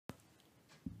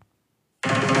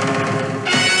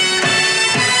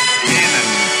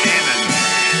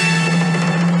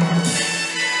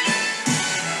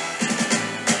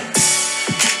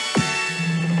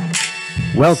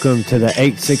Welcome to the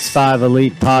 865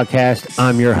 Elite Podcast.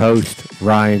 I'm your host,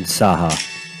 Ryan Saha.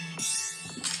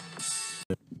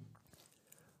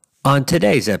 On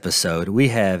today's episode, we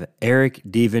have Eric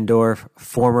Devendorf,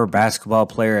 former basketball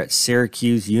player at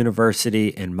Syracuse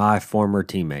University and my former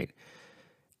teammate.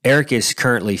 Eric is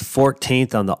currently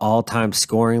 14th on the all-time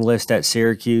scoring list at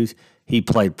Syracuse. He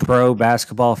played pro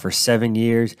basketball for 7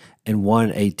 years and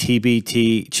won a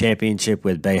TBT championship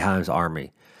with Boeheim's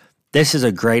Army. This is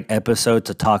a great episode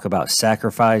to talk about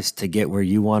sacrifice to get where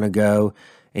you want to go,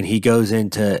 and he goes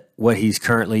into what he's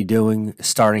currently doing,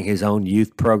 starting his own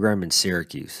youth program in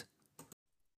Syracuse.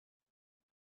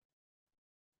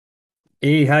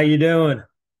 E, how you doing?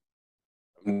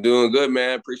 I'm doing good,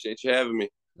 man. Appreciate you having me.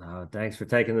 Thanks for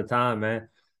taking the time, man.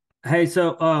 Hey,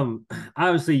 so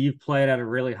obviously you've played at a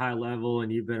really high level and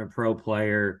you've been a pro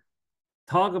player.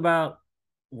 Talk about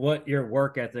what your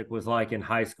work ethic was like in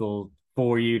high school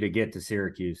for you to get to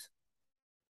Syracuse.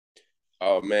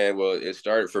 Oh man, well, it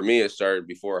started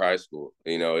before high school.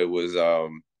 It was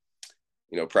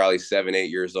probably 7, 8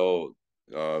 years old.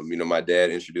 My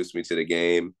dad introduced me to the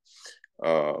game.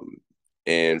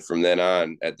 And from then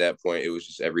on, at that point, it was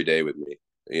just every day with me,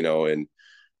 and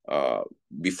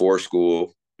before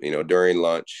school, during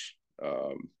lunch,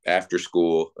 after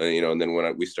school, and then when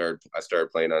I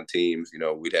started playing on teams,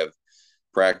 we'd have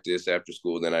practice after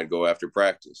school, then I'd go after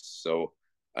practice. So,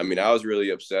 I mean, I was really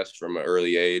obsessed from an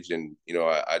early age. And,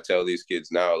 I tell these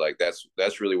kids now, like,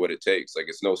 that's really what it takes. Like,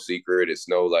 it's no secret. It's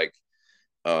no like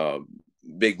um,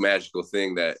 big magical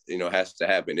thing that, has to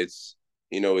happen. It's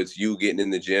you getting in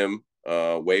the gym,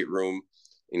 weight room,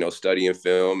 studying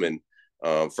film. And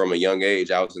from a young age,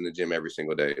 I was in the gym every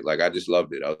single day. Like, I just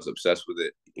loved it. I was obsessed with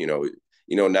it.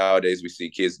 Nowadays we see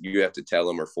kids, you have to tell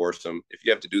them or force them. If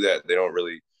you have to do that, they don't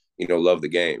really, love the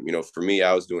game. For me,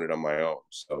 I was doing it on my own.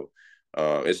 So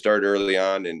it started early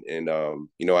on, and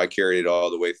I carried it all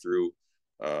the way through,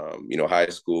 high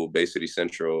school, Bay City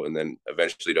Central, and then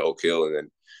eventually to Oak Hill, and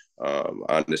then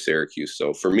on to Syracuse.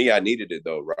 So for me, I needed it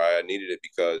though, right? I needed it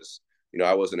because,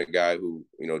 I wasn't a guy who,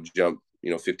 jumped,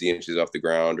 50 inches off the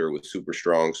ground or was super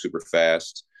strong, super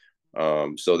fast.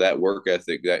 So that work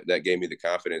ethic, that gave me the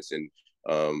confidence. And,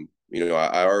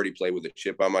 I already played with a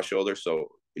chip on my shoulder. So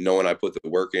knowing I put the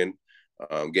work in,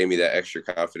 gave me that extra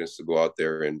confidence to go out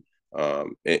there and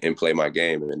play my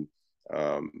game. And,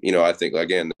 I think,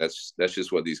 again, that's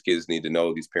just what these kids need to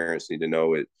know. These parents need to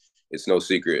know it. It's no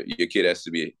secret. Your kid has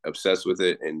to be obsessed with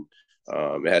it, and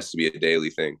it has to be a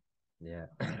daily thing. Yeah.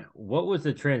 What was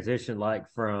the transition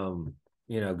like from,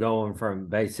 going from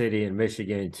Bay City in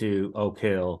Michigan to Oak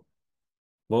Hill?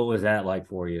 What was that like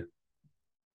for you?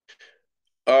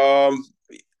 Um,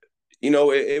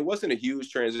 it wasn't a huge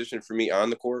transition for me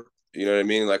on the court. You know what I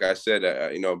mean? Like I said,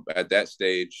 at that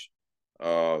stage,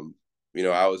 I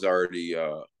was already,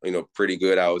 pretty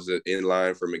good. I was in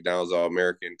line for McDonald's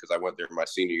All-American because I went there my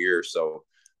senior year. So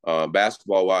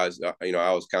basketball wise, I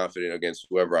was confident against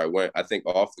whoever I went. I think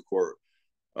off the court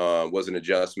was an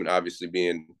adjustment, obviously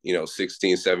being,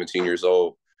 16, 17 years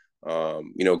old,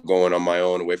 going on my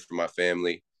own away from my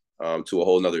family to a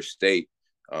whole nother state.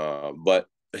 But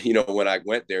when I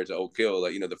went there to Oak Hill,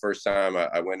 like, the first time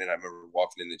I went in, I remember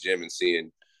walking in the gym and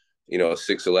seeing, a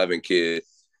 6'11" kid,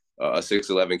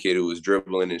 who was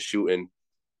dribbling and shooting,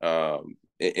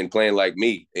 and playing like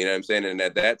me. You know what I'm saying? And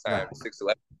at that time,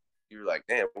 6'11", you're like,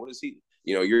 damn, what is he?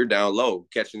 You're down low,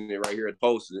 catching it right here at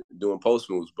post, doing post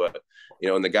moves. But,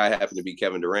 and the guy happened to be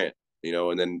Kevin Durant,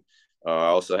 and then I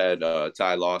also had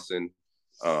Ty Lawson,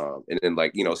 and then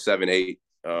 7, 8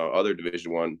 other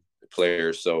Division I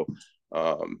players. So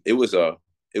it was an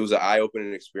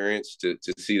eye-opening experience to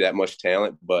see that much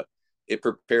talent, but it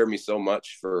prepared me so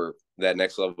much for that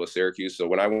next level of Syracuse. So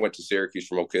when I went to Syracuse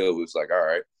from Oak Hill, it was like, all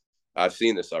right, I've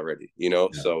seen this already, Yeah.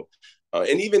 So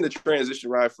and even the transition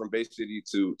ride from Bay City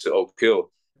to Oak Hill,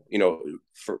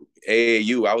 for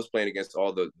AAU, I was playing against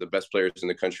all the best players in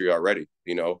the country already,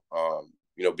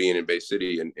 being in Bay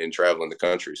City and traveling the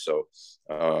country. So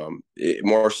it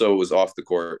more so was off the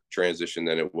court transition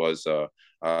than it was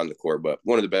on the court, but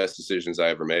one of the best decisions I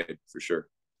ever made for sure.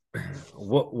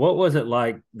 What was it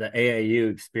like, the AAU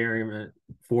experiment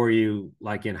for you,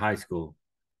 like in high school?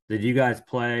 Did you guys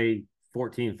play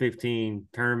 14, 15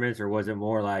 tournaments, or was it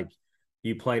more like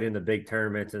you played in the big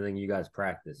tournaments and then you guys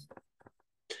practiced?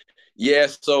 Yeah,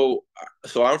 so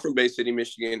I'm from Bay City,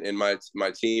 Michigan, and my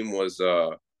team was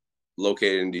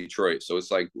located in Detroit. So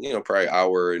it's like, probably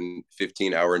hour and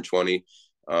 15, hour and 20.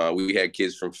 We had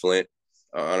kids from Flint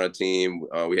on our team.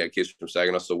 We had kids from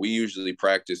Saginaw. So we usually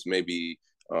practice maybe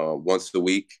once a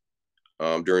week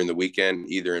during the weekend,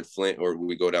 either in Flint or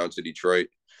we go down to Detroit.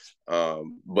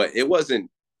 But it wasn't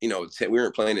we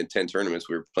weren't playing in 10 tournaments.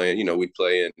 We were playing, we'd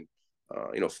play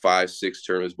in, 5, 6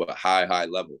 tournaments, but high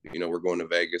level. We're going to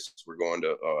Vegas, we're going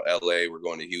to LA, we're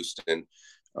going to Houston.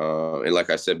 And like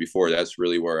I said before, that's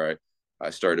really where I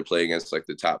started to play against like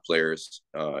the top players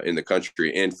in the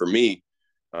country. And for me,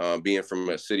 being from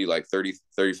a city like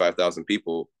 35,000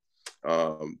 people,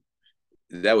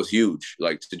 that was huge,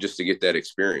 like to get that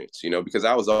experience, because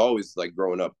I was always like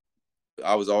growing up,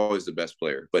 I was always the best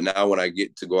player. But now when I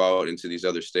get to go out into these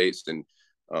other states and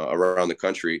around the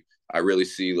country, I really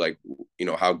see like,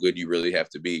 how good you really have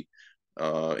to be.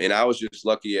 And I was just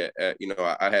lucky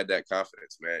I had that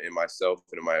confidence, man, in myself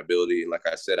and in my ability. And like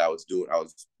I said, I was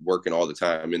working all the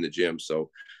time in the gym. So,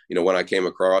 when I came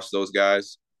across those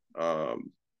guys,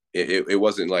 it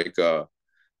wasn't like a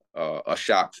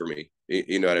shock for me.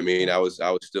 You know what I mean? I was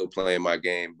still playing my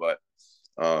game, but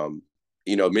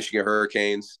Michigan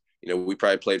Hurricanes, we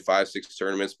probably played 5, 6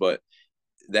 tournaments, but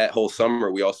that whole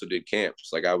summer we also did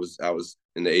camps. Like I was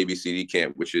in the ABCD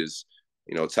camp, which is,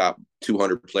 top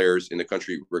 200 players in the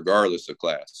country, regardless of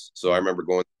class. So I remember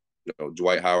going,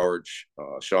 Dwight Howard,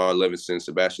 Sean Livingston,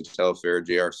 Sebastian Telfair,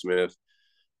 J.R. Smith,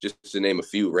 just to name a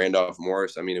few, Randolph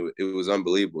Morris. I mean, it was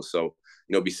unbelievable. So,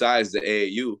 besides the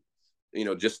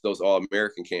AAU, just those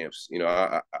all-American camps,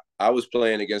 I was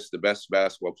playing against the best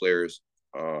basketball players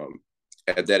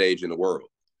at that age in the world,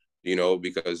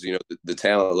 because, the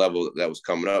talent level that was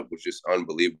coming up was just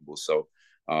unbelievable. So,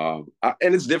 and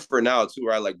it's different now too,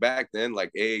 right? Like back then,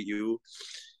 like AAU,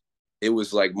 it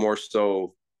was like more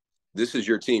so, this is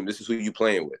your team. This is who you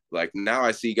playing with. Like now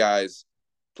I see guys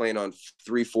playing on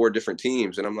 3, 4 different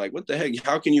teams. And I'm like, what the heck?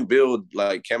 How can you build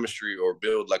like chemistry or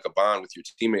build like a bond with your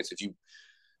teammates if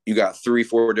you got 3,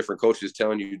 4 different coaches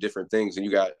telling you different things, and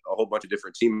you got a whole bunch of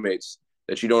different teammates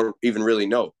that you don't even really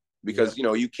know? Because,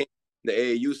 you can't, the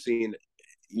AAU scene,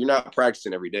 you're not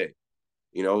practicing every day.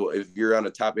 If you're on a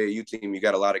top AAU team, you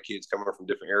got a lot of kids coming from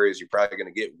different areas. You're probably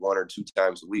going to get 1 or 2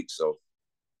 times a week. So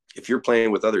if you're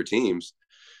playing with other teams,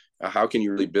 how can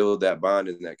you really build that bond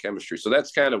and that chemistry? So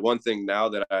that's kind of one thing now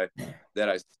that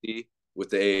I see with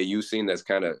the AAU scene that's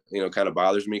kind of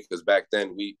bothers me, because back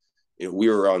then we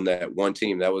were on that one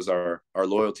team. That was our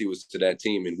loyalty was to that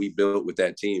team, and we built with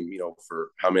that team,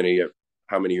 for how many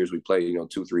years we played,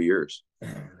 2, 3 years.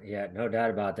 Yeah, no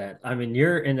doubt about that. I mean,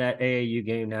 you're in that AAU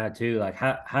game now too. Like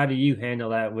how do you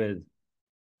handle that with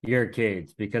your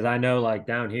kids? Because I know like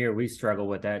down here we struggle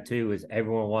with that too, is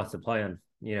everyone wants to play on,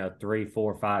 3,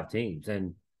 4, 5 teams,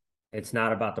 and it's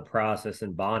not about the process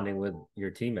and bonding with your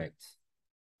teammates.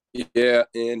 Yeah,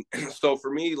 and so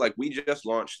for me, like we just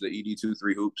launched the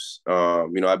ED23 hoops.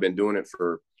 I've been doing it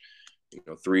for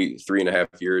 3.5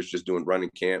 years, just doing running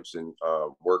camps and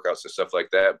workouts and stuff like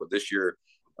that. But this year,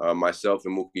 myself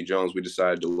and Mookie Jones, we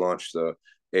decided to launch the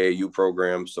AAU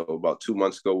program. So about 2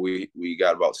 months ago, we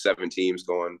got about 7 teams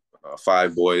going,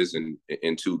 5 boys and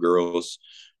 2 girls.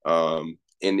 And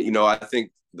I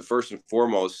think the first and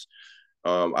foremost,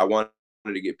 I wanted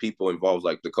to get people involved,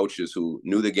 like the coaches who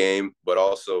knew the game, but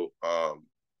also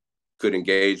could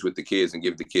engage with the kids and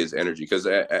give the kids energy. Because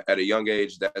at a young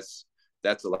age, that's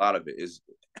a lot of it, is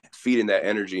feeding that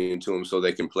energy into them so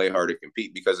they can play hard and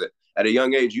compete. Because at a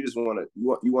young age, you just want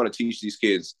to teach these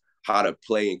kids how to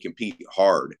play and compete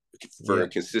hard for a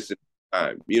consistent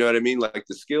time. You know what I mean? Like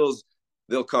the skills,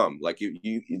 they'll come. Like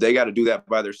they got to do that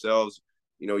by themselves.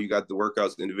 You got the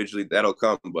workouts individually, that'll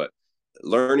come. But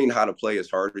learning how to play as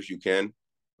hard as you can,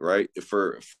 right,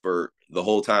 for the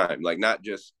whole time, like not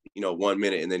just 1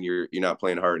 minute and then you're not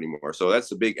playing hard anymore. So that's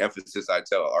the big emphasis I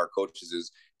tell our coaches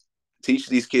is teach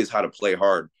these kids how to play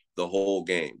hard the whole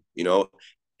game,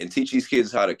 and teach these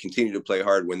kids how to continue to play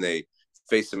hard when they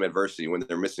face some adversity, when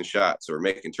they're missing shots or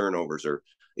making turnovers or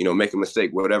make a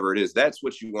mistake, whatever it is. That's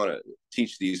what you want to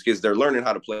teach these kids. They're learning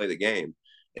how to play the game,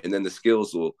 and then the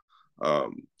skills will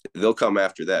they'll come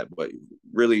after that. But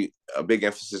really a big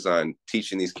emphasis on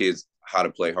teaching these kids how to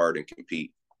play hard and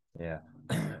compete. Yeah.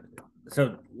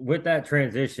 So with that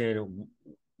transition,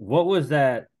 what was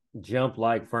that jump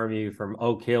like from you from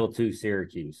Oak Hill to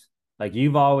Syracuse? Like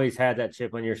you've always had that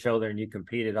chip on your shoulder and you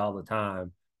competed all the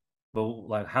time, but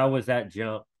like how was that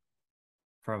jump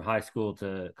from high school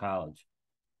to college?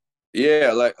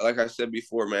 Yeah, like I said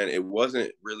before, man, it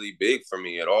wasn't really big for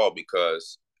me at all,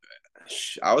 because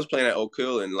I was playing at Oak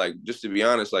Hill, and like just to be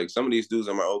honest, like some of these dudes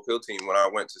on my Oak Hill team when I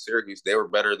went to Syracuse, they were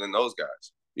better than those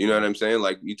guys. You know what I'm saying?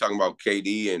 Like you talking about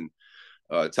KD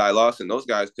and Ty Lawson, those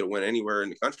guys could have went anywhere in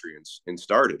the country and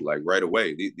started like right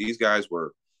away. These guys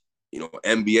were,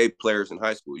 NBA players in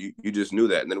high school. You just knew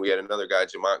that. And then we had another guy,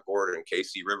 Jamont Gordon,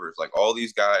 Casey Rivers, like all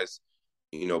these guys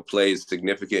played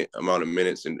significant amount of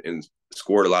minutes and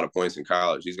scored a lot of points in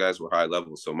college. These guys were high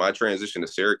level. So my transition to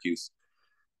Syracuse,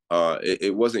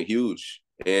 it wasn't huge.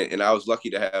 And I was lucky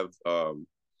to have,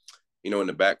 in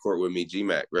the backcourt with me,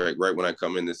 GMAC, right when I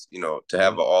come in this, to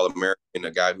have an All-American,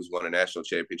 a guy who's won a national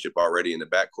championship already in the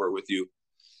backcourt with you.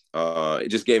 It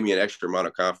just gave me an extra amount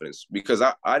of confidence because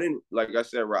I didn't, like I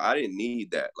said, I didn't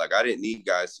need that. Like, I didn't need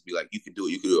guys to be like, you could do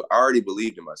it, you could do it. I already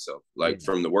believed in myself, like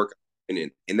from the work.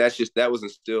 And that was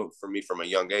instilled for me from a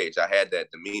young age. I had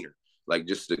that demeanor, like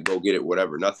just to go get it,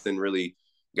 whatever. Nothing really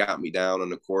got me down on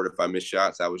the court if I missed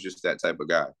shots. I was just that type of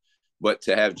guy. But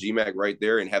to have GMAC right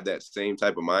there and have that same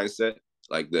type of mindset,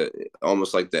 like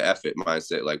almost like the effort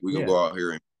mindset, like we can go out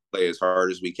here and play as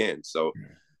hard as we can. So,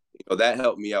 that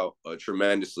helped me out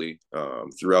tremendously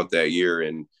throughout that year.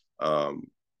 And,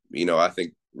 I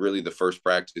think really the first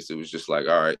practice, it was just like,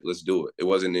 all right, let's do it. It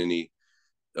wasn't any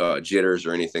jitters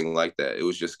or anything like that. It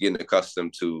was just getting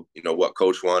accustomed to, what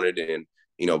coach wanted and,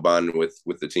 bonding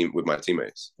with the team, with my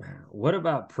teammates. What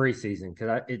about preseason?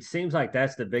 Because it seems like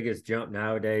that's the biggest jump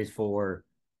nowadays for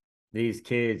these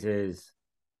kids is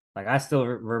like, I still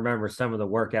remember some of the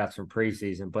workouts from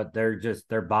preseason, but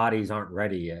their bodies aren't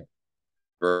ready yet.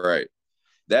 Right.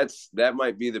 That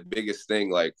might be the biggest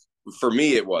thing. Like for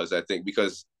me, it was, I think,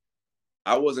 because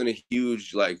I wasn't a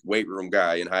huge like weight room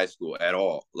guy in high school at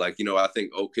all. Like, I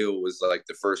think Oak Hill was like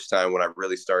the first time when I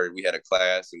really started, we had a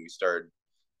class and we started,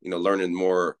 learning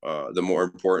more, the more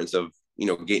importance of,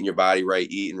 getting your body right,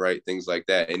 eating right, things like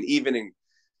that. And even in,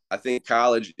 I think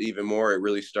college, even more, it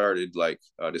really started like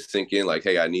to sink in like,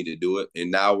 hey, I need to do it.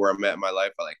 And now where I'm at in my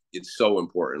life, it's so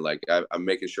important. Like I'm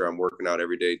making sure I'm working out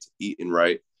every day to eating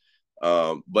right.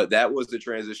 But that was the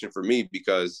transition for me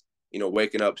because,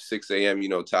 waking up 6 a.m.,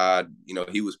 Todd,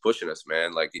 he was pushing us,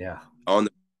 man, like on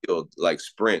the field, like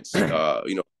sprints,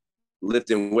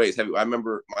 lifting weights. I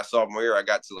remember my sophomore year, I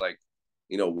got to like,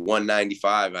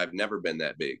 195. I've never been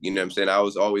that big. You know what I'm saying? I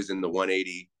was always in the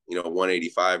 180,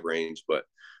 185 range. But,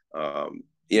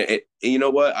 you know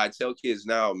what? I tell kids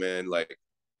now, man, like,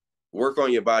 work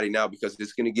on your body now because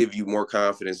it's going to give you more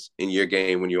confidence in your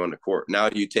game when you're on the court. Now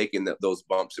you're taking those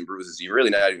bumps and bruises. You're really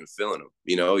not even feeling them.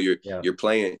 You're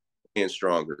playing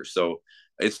stronger. So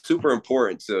it's super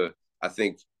important to, I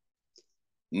think,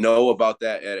 know about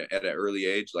that at an early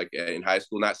age, like in high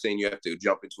school. Not saying you have to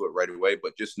jump into it right away,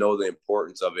 but just know the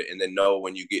importance of it. And then know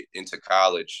when you get into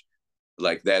college,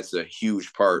 like that's a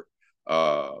huge part,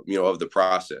 of the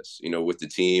process, with the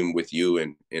team, with you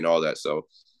and all that. So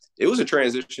it was a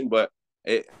transition, but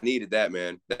it needed that,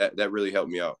 man. That really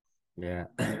helped me out. Yeah.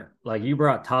 Like you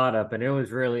brought Todd up, and it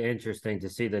was really interesting to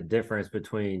see the difference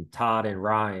between Todd and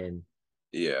Ryan.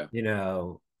 Yeah.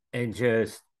 And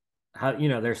just how,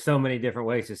 there's so many different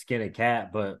ways to skin a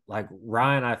cat, but like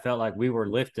Ryan, I felt like we were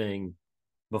lifting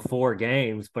before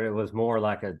games, but it was more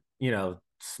like a,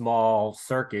 small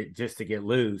circuit just to get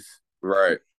loose.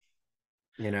 Right.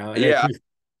 And yeah.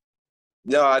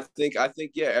 No, I think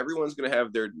yeah, everyone's gonna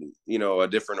have their a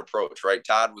different approach, right?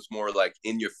 Todd was more like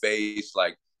in your face,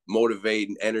 like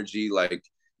motivating energy, like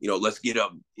let's get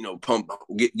up, pump,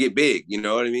 get big, you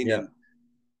know what I mean? Yeah. And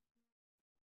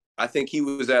I think he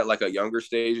was at like a younger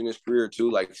stage in his career too,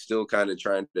 like still kind of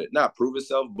trying to not prove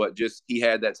himself, but just he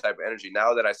had that type of energy.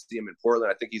 Now that I see him in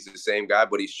Portland, I think he's the same guy,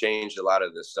 but he's changed a lot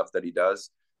of the stuff that he does.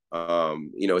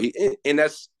 He and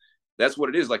that's what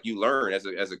it is. Like you learn as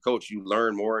a coach, you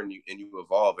learn more and you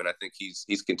evolve. And I think he's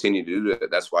continued to do that.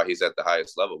 That's why he's at the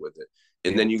highest level with it.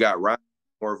 And then you got Ryan,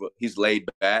 he's laid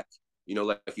back.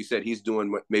 Like you said, he's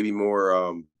doing maybe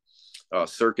more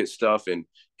circuit stuff and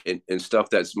stuff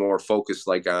that's more focused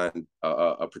like on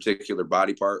a particular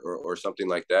body part or something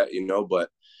like that. But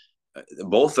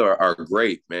both are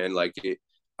great, man. Like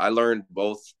I learned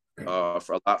both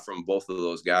for a lot from both of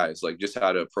those guys, like just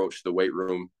how to approach the weight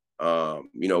room.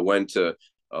 When to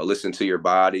listen to your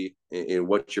body and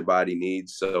what your body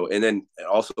needs. So, and then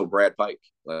also Brad Pike,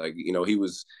 like, he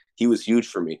was huge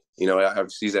for me.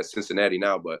 He's at Cincinnati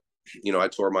now, but, I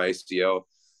tore my ACL,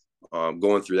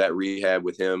 going through that rehab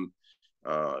with him,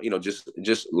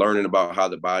 just learning about how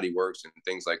the body works and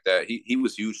things like that. He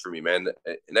was huge for me, man.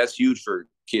 And that's huge for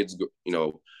kids,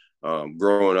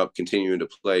 growing up, continuing to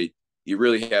play. You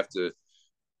really have to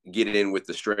get in with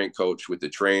the strength coach, with the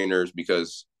trainers,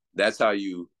 because that's how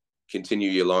you continue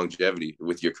your longevity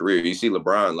with your career. You see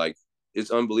LeBron, like it's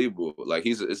unbelievable. Like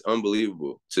it's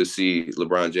unbelievable to see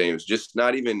LeBron James just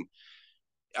not even.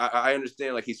 I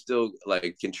understand, like he's still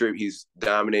like contribute, he's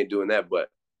dominate doing that, but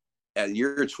at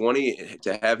year 20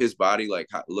 to have his body like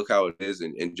look how it is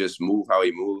and just move how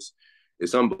he moves,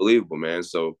 it's unbelievable, man.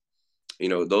 So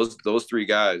those three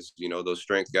guys, those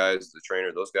strength guys, the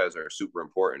trainer, those guys are super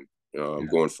important. Yeah.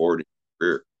 going forward in your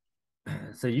career.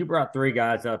 So you brought three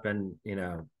guys up, and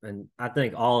and I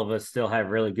think all of us still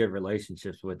have really good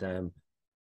relationships with them.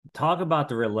 Talk about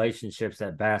the relationships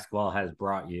that basketball has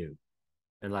brought you,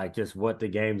 and like just what the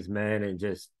game's meant, and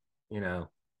just you know,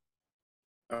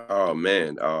 Oh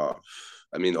man, I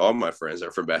mean, all my friends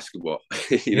are from basketball.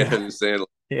 You know what yeah, I'm saying?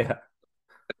 yeah,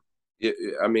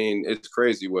 I mean, it's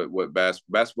crazy what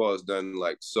basketball has done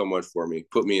like so much for me.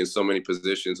 Put me in so many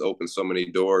positions, opened so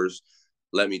many doors,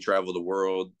 let me travel the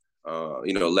world.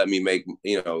 Let me make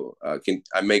can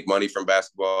I make money from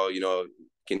basketball?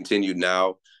 Continued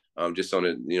now, just on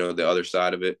the other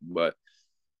side of it. But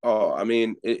I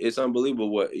mean, it's unbelievable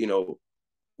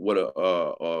what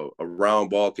a round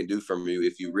ball can do from you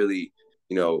if you really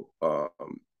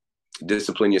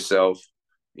discipline yourself,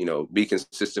 be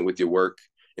consistent with your work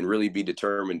and really be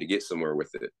determined to get somewhere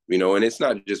with it. And it's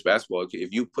not just basketball.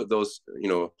 If you put those,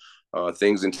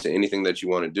 things into anything that you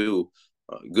want to do,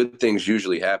 good things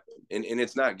usually happen. And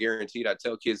it's not guaranteed. I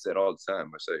tell kids that all the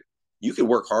time. I say, you can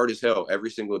work hard as hell every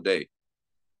single day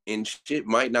and shit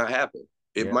might not happen.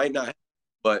 It yeah, might not happen.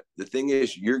 But the thing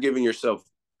is, you're giving yourself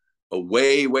a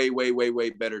way, way, way, way, way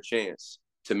better chance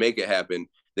to make it happen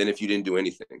than if you didn't do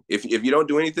anything. If you don't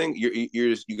do anything,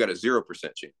 you got a 0%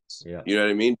 chance. yeah. You know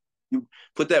what I mean? You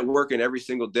put that work in every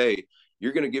single day,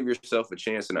 you're going to give yourself a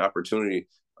chance and opportunity,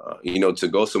 to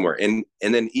go somewhere. And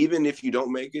then even if you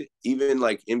don't make it, even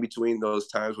like in between those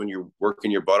times when you're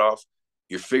working your butt off,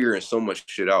 you're figuring so much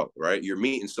shit out, right? You're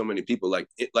meeting so many people. Like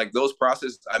those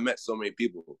processes, I met so many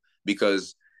people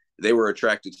because they were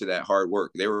attracted to that hard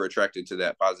work. They were attracted to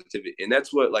that positivity. And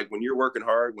that's what, like, when you're working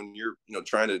hard, when you're,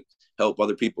 trying to help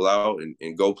other people out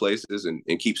and go places and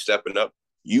keep stepping up,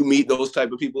 you meet those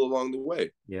type of people along the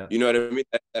way. Yeah. You know what I mean?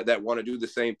 That want to do the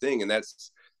same thing. And that's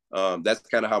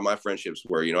kind of how my friendships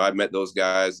were. I met those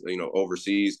guys,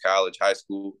 overseas, college, high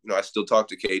school. I still talk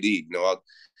to KD.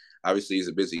 Obviously he's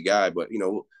a busy guy, but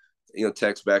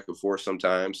text back and forth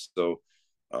sometimes. So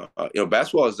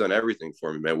basketball has done everything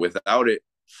for me, man. Without it,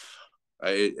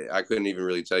 I couldn't even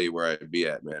really tell you where I'd be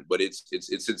at, man. But it's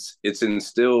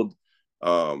instilled,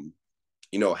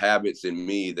 habits in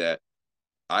me that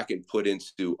I can put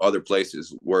into other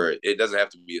places where it doesn't have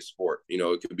to be a sport.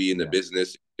 It could be in the Yeah.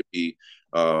 business, it could be,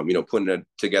 putting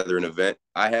together an event.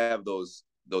 I have those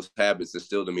habits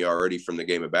instilled in me already from the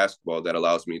game of basketball that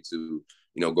allows me to,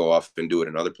 go off and do it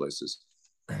in other places.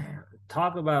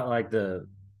 Talk about like the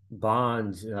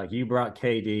bonds, like you brought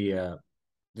KD up,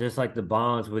 just like the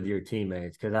bonds with your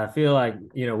teammates. Cause I feel like,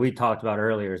 we talked about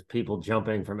earlier is people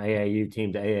jumping from AAU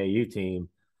team to AAU team.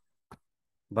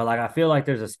 But like I feel like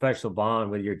there's a special bond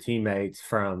with your teammates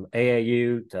from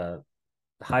AAU to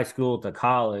high school to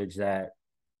college that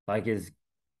like is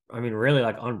I mean really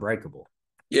like unbreakable.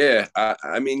 Yeah,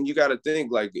 I mean, you got to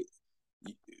think like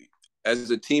as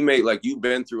a teammate, like you've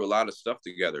been through a lot of stuff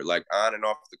together, like on and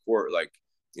off the court. Like,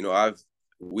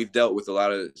 we've dealt with a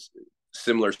lot of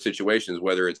similar situations,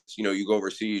 whether it's, you go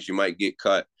overseas, you might get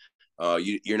cut.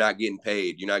 You're not getting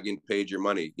paid. You're not getting paid your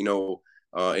money.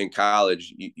 In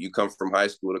college, you come from high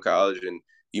school to college and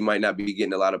you might not be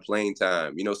getting a lot of playing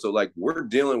time, so like we're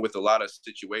dealing with a lot of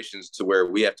situations to where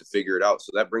we have to figure it out.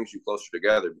 So that brings you closer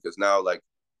together because now like,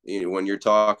 when you're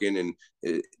talking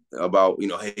and about,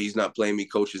 hey, he's not playing me,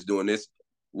 coach is doing this.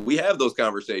 We have those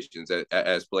conversations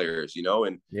as players,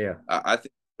 and Yeah. I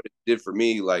think what it did for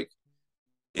me, like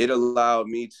it allowed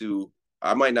me to,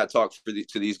 I might not talk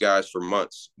to these guys for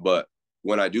months, but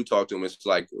when I do talk to them, it's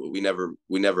like we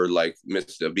never like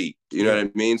missed a beat. You know Yeah.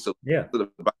 what I mean? So Yeah. the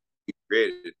we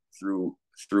created through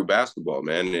basketball,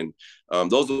 man,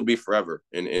 and those will be forever,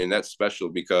 and that's special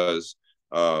because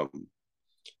that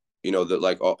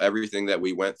like everything that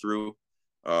we went through,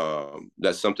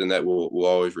 that's something that we'll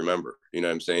always remember. You know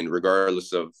what I'm saying?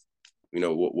 Regardless of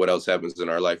what else happens in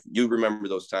our life, you remember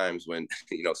those times when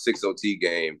 6 OT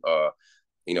game,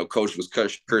 coach was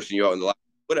cursing you out in the line,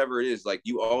 whatever it is. Like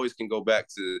you always can go back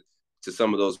to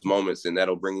some of those moments, and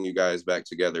that'll bring you guys back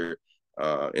together.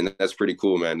 And that's pretty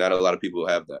cool, man. Not a lot of people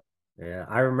have that. Yeah.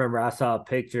 I remember I saw a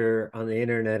picture on the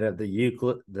internet of the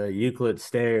Euclid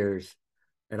stairs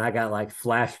and I got like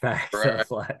flashbacks Right. of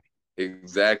like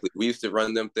Exactly. We used to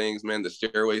run them things, man, the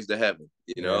stairways to heaven,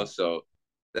 yeah. So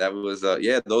that was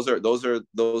those are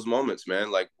those moments, man,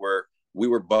 like where we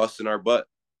were busting our butt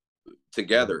Yeah.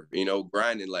 together,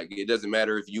 grinding. Like it doesn't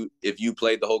matter if you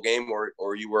played the whole game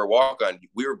or you were a walk on,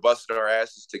 we were busting our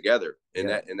asses together, and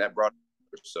Yeah. that brought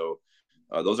so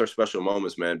those are special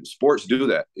moments, man. Sports do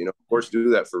that, sports do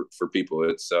that for people.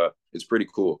 It's pretty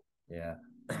cool. Yeah.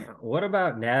 What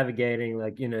about navigating?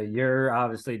 Like, you're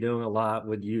obviously doing a lot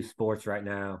with youth sports right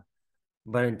now,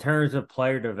 but in terms of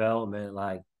player development,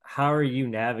 like, how are you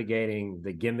navigating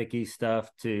the gimmicky stuff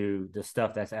to the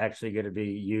stuff that's actually going to be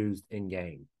used in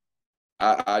game?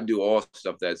 I do all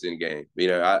stuff that's in game.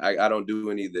 I don't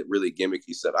do any of the really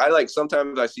gimmicky stuff. I like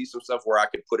sometimes I see some stuff where I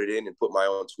could put it in and put my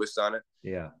own twist on it.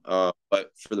 Yeah.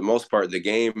 But for the most part, the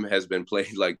game has been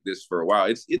played like this for a while.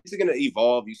 It's going to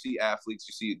evolve. You see athletes,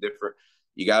 you see different.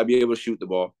 You got to be able to shoot the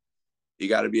ball. You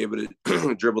got to be able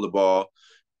to dribble the ball,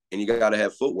 and you got to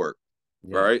have footwork.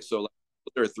 Yeah. All right. So like,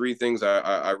 there are three things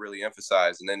I really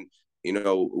emphasize, and then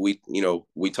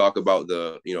we talk about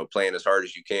the playing as hard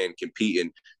as you can,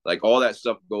 competing, like all that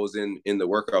stuff goes in the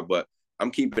workout. But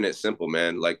I'm keeping it simple,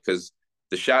 man. Like because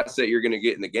the shots that you're gonna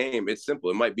get in the game, it's simple.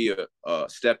 It might be a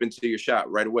step into your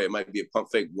shot right away. It might be a pump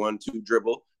fake 1-2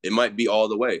 dribble. It might be all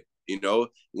the way.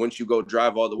 Once you go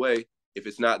drive all the way, if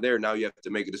it's not there, now you have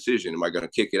to make a decision. Am I going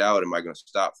to kick it out? Am I going to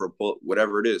stop for a pull?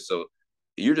 Whatever it is. So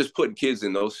you're just putting kids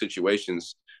in those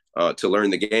situations to learn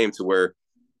the game to where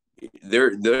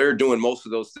they're doing most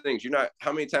of those things. You're not.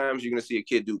 How many times you're going to see a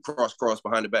kid do cross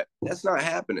behind the back? That's not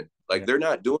happening. Like they're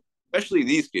not doing, especially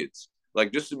these kids.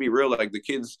 Like just to be real, like the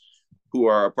kids who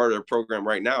are a part of the program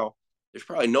right now, there's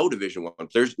probably no Division I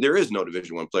players. There is no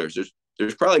Division I players.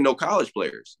 There's probably no college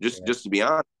players. Just to be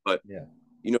honest, but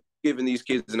giving these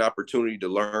kids an opportunity to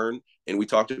learn, and we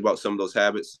talked about some of those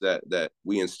habits that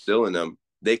we instill in them.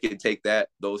 They can take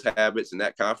those habits and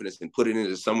that confidence and put it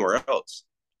into somewhere else.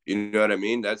 You know what I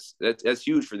mean? That's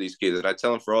huge for these kids. And I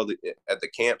tell them at the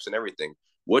camps and everything,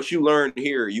 what you learn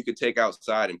here, you could take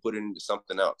outside and put it into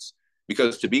something else.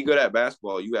 Because to be good at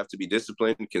basketball, you have to be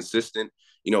disciplined, consistent,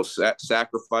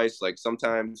 sacrifice. Like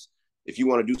sometimes if you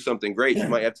want to do something great, you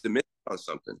might have to miss on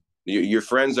something. Your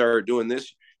friends are doing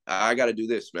this. I got to do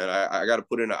this, man. I got to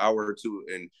put in an hour or two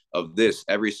of this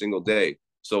every single day.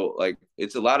 So like,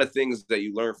 it's a lot of things that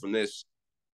you learn from these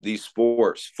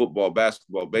sports, football,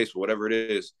 basketball, baseball, whatever it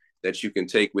is, that you can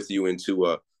take with you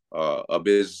into a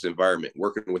business environment,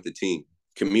 working with the team,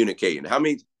 communicating. How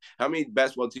many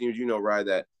basketball teams Ryan,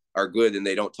 that are good and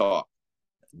they don't talk?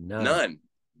 None.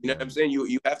 You know what I'm saying?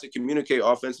 You have to communicate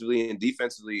offensively and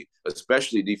defensively,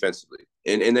 especially defensively.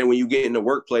 And then when you get in the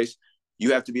workplace,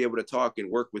 you have to be able to talk and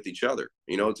work with each other,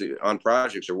 on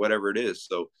projects or whatever it is.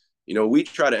 So, we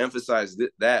try to emphasize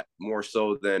that more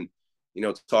so than,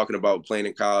 talking about playing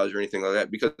in college or anything like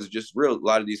that, because it's just real. A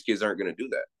lot of these kids aren't going to do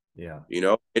that. Yeah.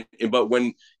 But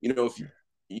when, if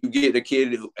you get a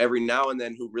kid who every now and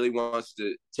then who really wants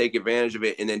to take advantage of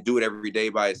it and then do it every day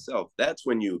by itself, that's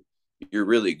when you're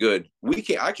really good.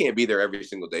 I can't be there every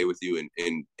single day with you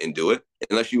and do it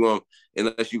unless you're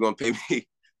going to pay me,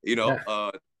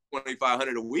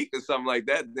 2,500 a week or something like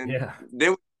that. Then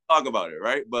we talk about it.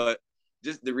 Right. But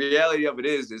just the reality of it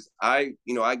is I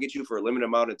get you for a limited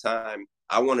amount of time.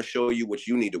 I want to show you what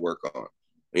you need to work on.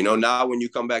 Now when you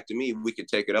come back to me, we could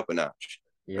take it up a notch.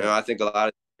 I think a lot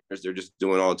of players, they're just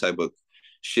doing all type of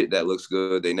shit that looks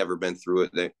good. They never been through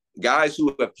it. Guys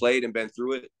who have played and been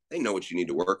through it, they know what you need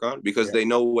to work on because they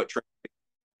know what,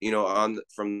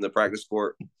 from the practice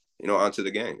court, onto the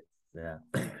game. Yeah.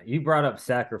 You brought up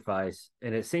sacrifice,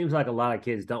 and it seems like a lot of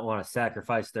kids don't want to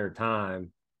sacrifice their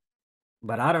time.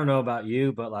 But I don't know about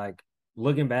you, but like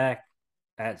looking back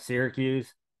at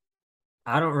Syracuse,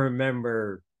 I don't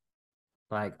remember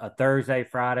like a Thursday,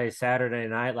 Friday, Saturday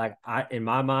night. Like in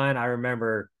my mind, I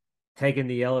remember taking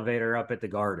the elevator up at the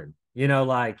Garden.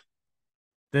 Like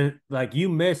you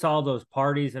miss all those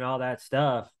parties and all that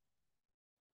stuff.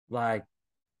 Like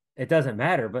it doesn't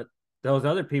matter, but those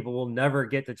other people will never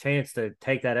get the chance to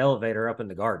take that elevator up in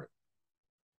the Garden.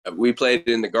 We played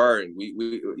in the Garden.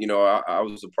 I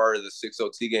was a part of the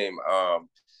 6-0 game.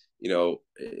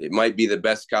 It might be the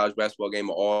best college basketball game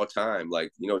of all time.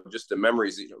 Like, just the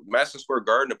memories, Madison Square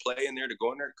Garden to play in there, to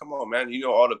go in there. Come on, man.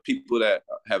 All the people that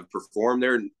have performed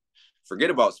there. Forget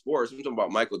about sports. I'm talking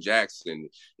about Michael Jackson,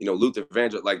 Luther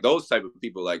Vandross, like those type of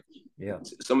people, like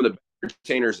some of the best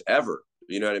entertainers ever.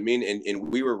 You know what I mean?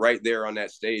 And we were right there on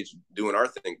that stage doing our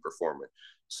thing, performing.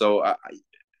 So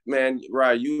man,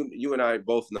 Ryan, you and I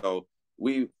both know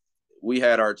we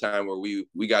had our time where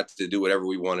we got to do whatever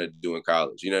we wanted to do in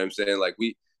college. You know what I'm saying? Like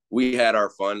we had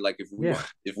our fun. Like if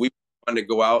we wanted to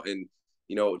go out and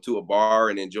to a bar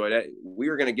and enjoy that, we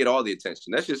were gonna get all the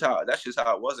attention. That's just how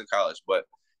it was in college. But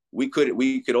we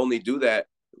could only do that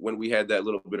when we had that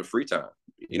little bit of free time.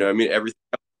 You know what I mean? Everything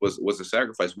was a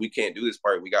sacrifice. We can't do this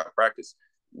part. We got practice.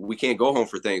 We can't go home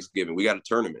for Thanksgiving. We got a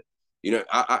tournament.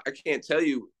 I can't tell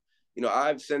you.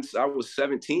 Since I was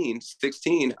 17,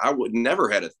 16, I would never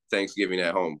had a Thanksgiving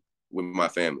at home with my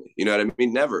family. You know what I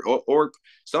mean? Never. Or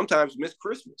sometimes miss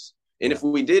Christmas. And if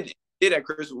we did at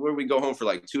Christmas, where we go home for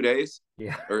like 2 days,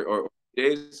 or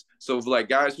days. So for like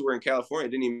guys who were in California,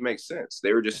 it didn't even make sense.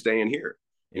 They were just staying here,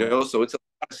 you Yeah. know. So it's a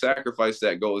lot of sacrifice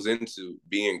that goes into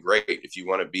being great. If you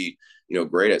want to be,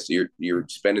 great at, so you're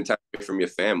spending time from your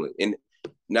family. And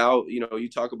now, you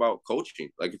talk about coaching.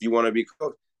 Like if you want to be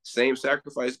coach, same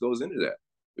sacrifice goes into that.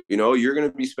 You're going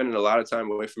to be spending a lot of time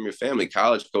away from your family.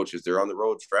 College coaches, they're on the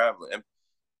road traveling. And,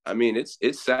 I mean,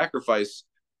 it's sacrifice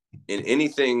in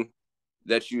anything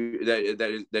that you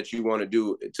want to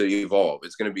do to evolve.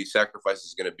 It's going to be sacrifice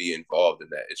is going to be involved in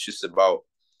that. It's just about,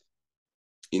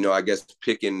 I guess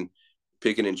picking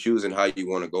and choosing how you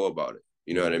want to go about it.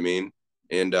 You know what I mean?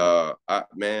 And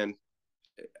man,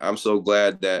 I'm so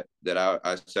glad that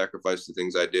I sacrificed the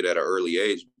things I did at an early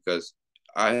age, because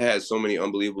I had so many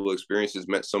unbelievable experiences,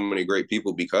 met so many great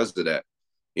people because of that.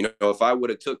 If I would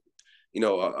have took,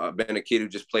 been a kid who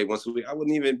just played once a week,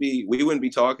 we wouldn't be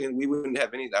talking. We wouldn't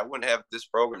have I wouldn't have this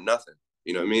program, nothing.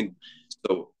 You know what I mean?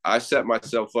 So I set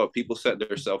myself up. People set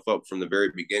themselves up from the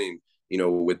very beginning,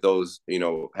 with those,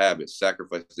 habits,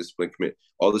 sacrifice, discipline, commit,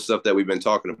 all the stuff that we've been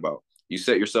talking about. You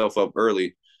set yourself up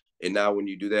early. And now when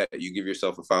you do that, you give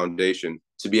yourself a foundation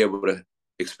to be able to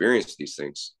experience these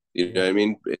things. You know what I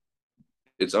mean?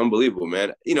 It's unbelievable,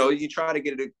 man. You try to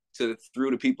get it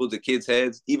through to people, to kids'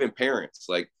 heads, even parents.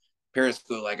 Like parents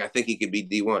feel like, I think he could be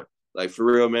D1. Like for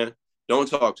real, man. Don't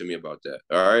talk to me about that.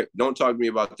 All right. Don't talk to me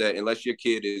about that unless your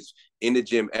kid is in the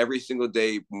gym every single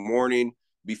day, morning,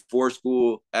 before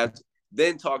school,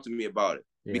 then talk to me about it.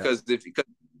 Yeah. Because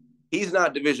he's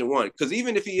not Division I. Because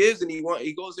even if he is and he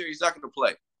goes there, he's not going to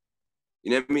play.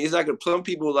 You know what I mean? He's not going to. Some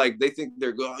people, like, they think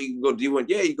you can go D1.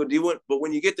 Yeah, you go D1. But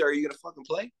when you get there, are you going to fucking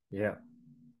play? Yeah.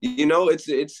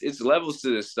 It's levels to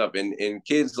this stuff, and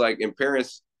kids, like, and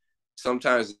parents,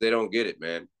 sometimes they don't get it,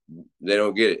 man. They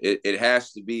don't get it. It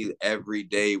has to be every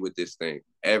day with this thing,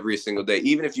 every single day,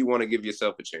 even if you want to give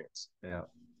yourself a chance. Yeah,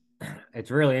 it's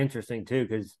really interesting too,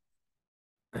 because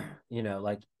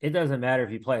like, it doesn't matter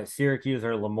if you play at Syracuse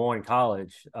or Lemoyne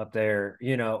College up there,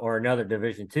 or another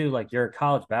Division II. Like, you're a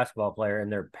college basketball player,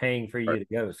 and they're paying for you to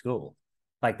go to school.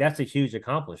 Like, that's a huge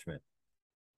accomplishment.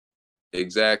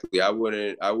 Exactly. I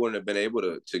wouldn't have been able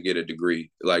to get a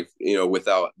degree, like,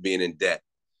 without being in debt.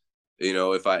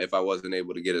 If I wasn't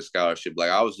able to get a scholarship. Like,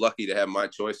 I was lucky to have my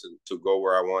choice to go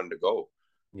where I wanted to go.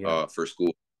 Yeah. For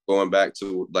school. Going back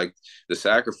to, like, the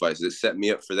sacrifice, it set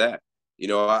me up for that.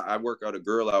 I work out a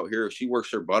girl out here. She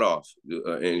works her butt off,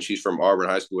 and she's from Auburn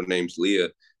High School. Her name's Leah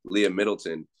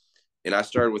Middleton, and I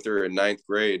started with her in 9th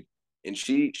grade, and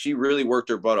she really worked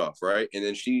her butt off, right? And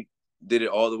then she did it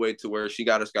all the way to where she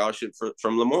got a scholarship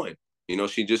from Lemoyne.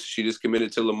 She just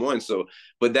committed to Lemoyne. So,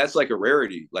 but that's like a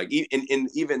rarity. Like, and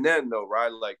even then though,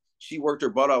 right? Like, she worked her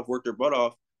butt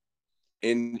off,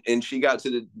 and she got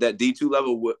to that D2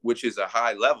 level, which is a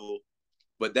high level.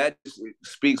 But that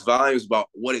speaks volumes about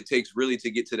what it takes really to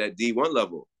get to that D1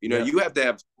 level. You have to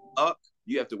have luck,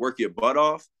 you have to work your butt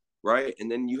off, right?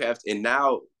 And then you have to, and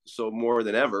now, so more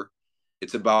than ever,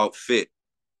 it's about fit.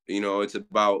 It's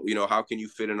about, how can you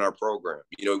fit in our program?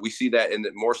 We see that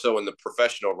more so in the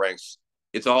professional ranks.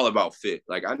 It's all about fit.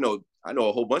 Like, I know a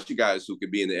whole bunch of guys who could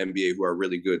be in the NBA who are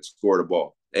really good, score the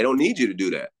ball. They don't need you to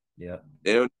do that. Yeah.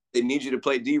 They need you to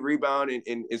play D rebound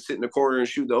and sit in the corner and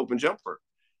shoot the open jumper.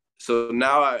 So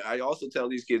now I also tell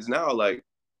these kids now, like,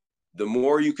 the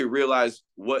more you can realize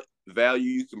what value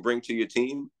you can bring to your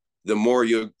team, the more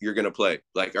you're going to play.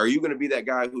 Like, are you going to be that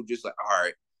guy who just, like, all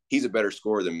right, he's a better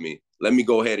scorer than me. Let me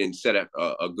go ahead and set up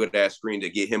a good ass screen to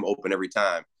get him open every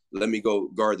time. Let me go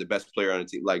guard the best player on the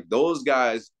team. Like, those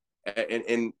guys,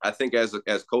 and I think as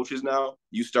coaches now,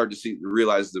 you start to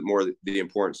realize the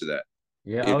importance of that.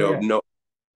 Yeah. No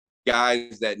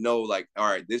guys that know, like, all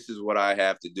right, this is what I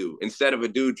have to do, instead of a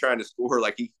dude trying to score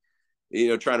like he,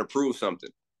 trying to prove something.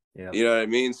 Yeah. You know what I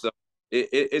mean? So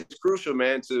it's crucial,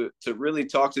 man, to really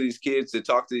talk to these kids, to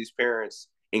talk to these parents,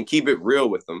 and keep it real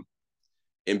with them,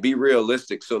 and be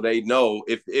realistic, so they know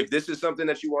if this is something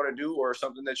that you want to do, or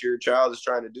something that your child is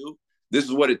trying to do, this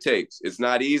is what it takes. It's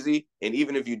not easy, and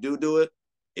even if you do it,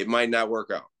 it might not work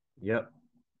out. Yep.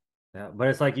 Yeah, but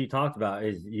it's like you talked about,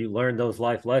 is you learn those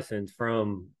life lessons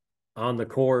from on the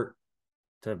court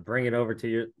to bring it over to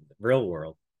your real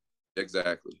world.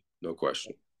 Exactly. No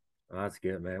question. That's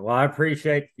good, man. Well, I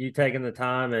appreciate you taking the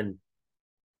time, and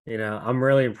I'm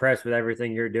really impressed with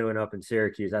everything you're doing up in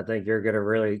Syracuse. I think you're going to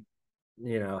really,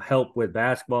 help with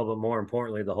basketball, but more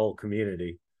importantly, the whole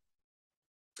community.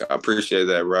 I appreciate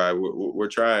that, Ryan. We're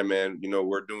trying, man.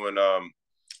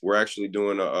 We're actually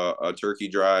doing a turkey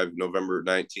drive November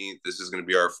 19th. This is going to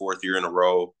be our 4th year in a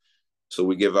row. So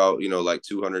we give out, like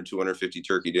 200, 250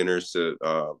 turkey dinners to,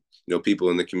 people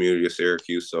in the community of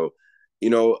Syracuse. So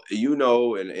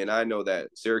and I know that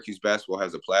Syracuse basketball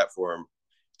has a platform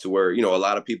to where, a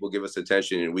lot of people give us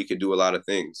attention and we could do a lot of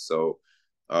things. So,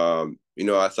 I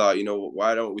thought,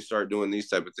 why don't we start doing these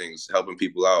type of things, helping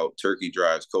people out, turkey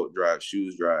drives, coat drives,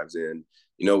 shoes drives. And,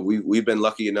 we've been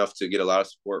lucky enough to get a lot of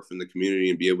support from the community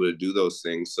and be able to do those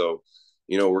things. So,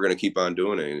 we're going to keep on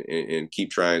doing it and keep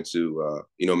trying to,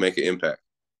 make an impact.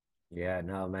 Yeah,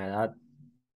 no, man,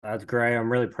 that's great.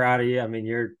 I'm really proud of you. I mean,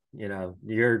 your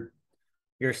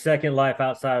second life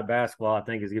outside of basketball, I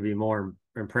think, is going to be more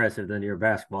impressive than your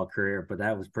basketball career, but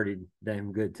that was pretty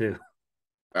damn good too.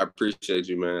 I appreciate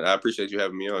you, man. I appreciate you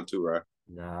having me on too, Ryan.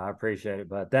 No, I appreciate it,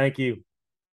 but thank you.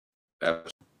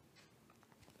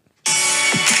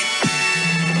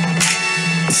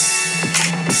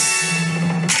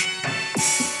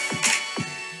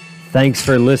 Thanks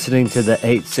for listening to the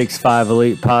 865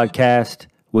 Elite podcast.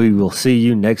 We will see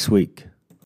you next week.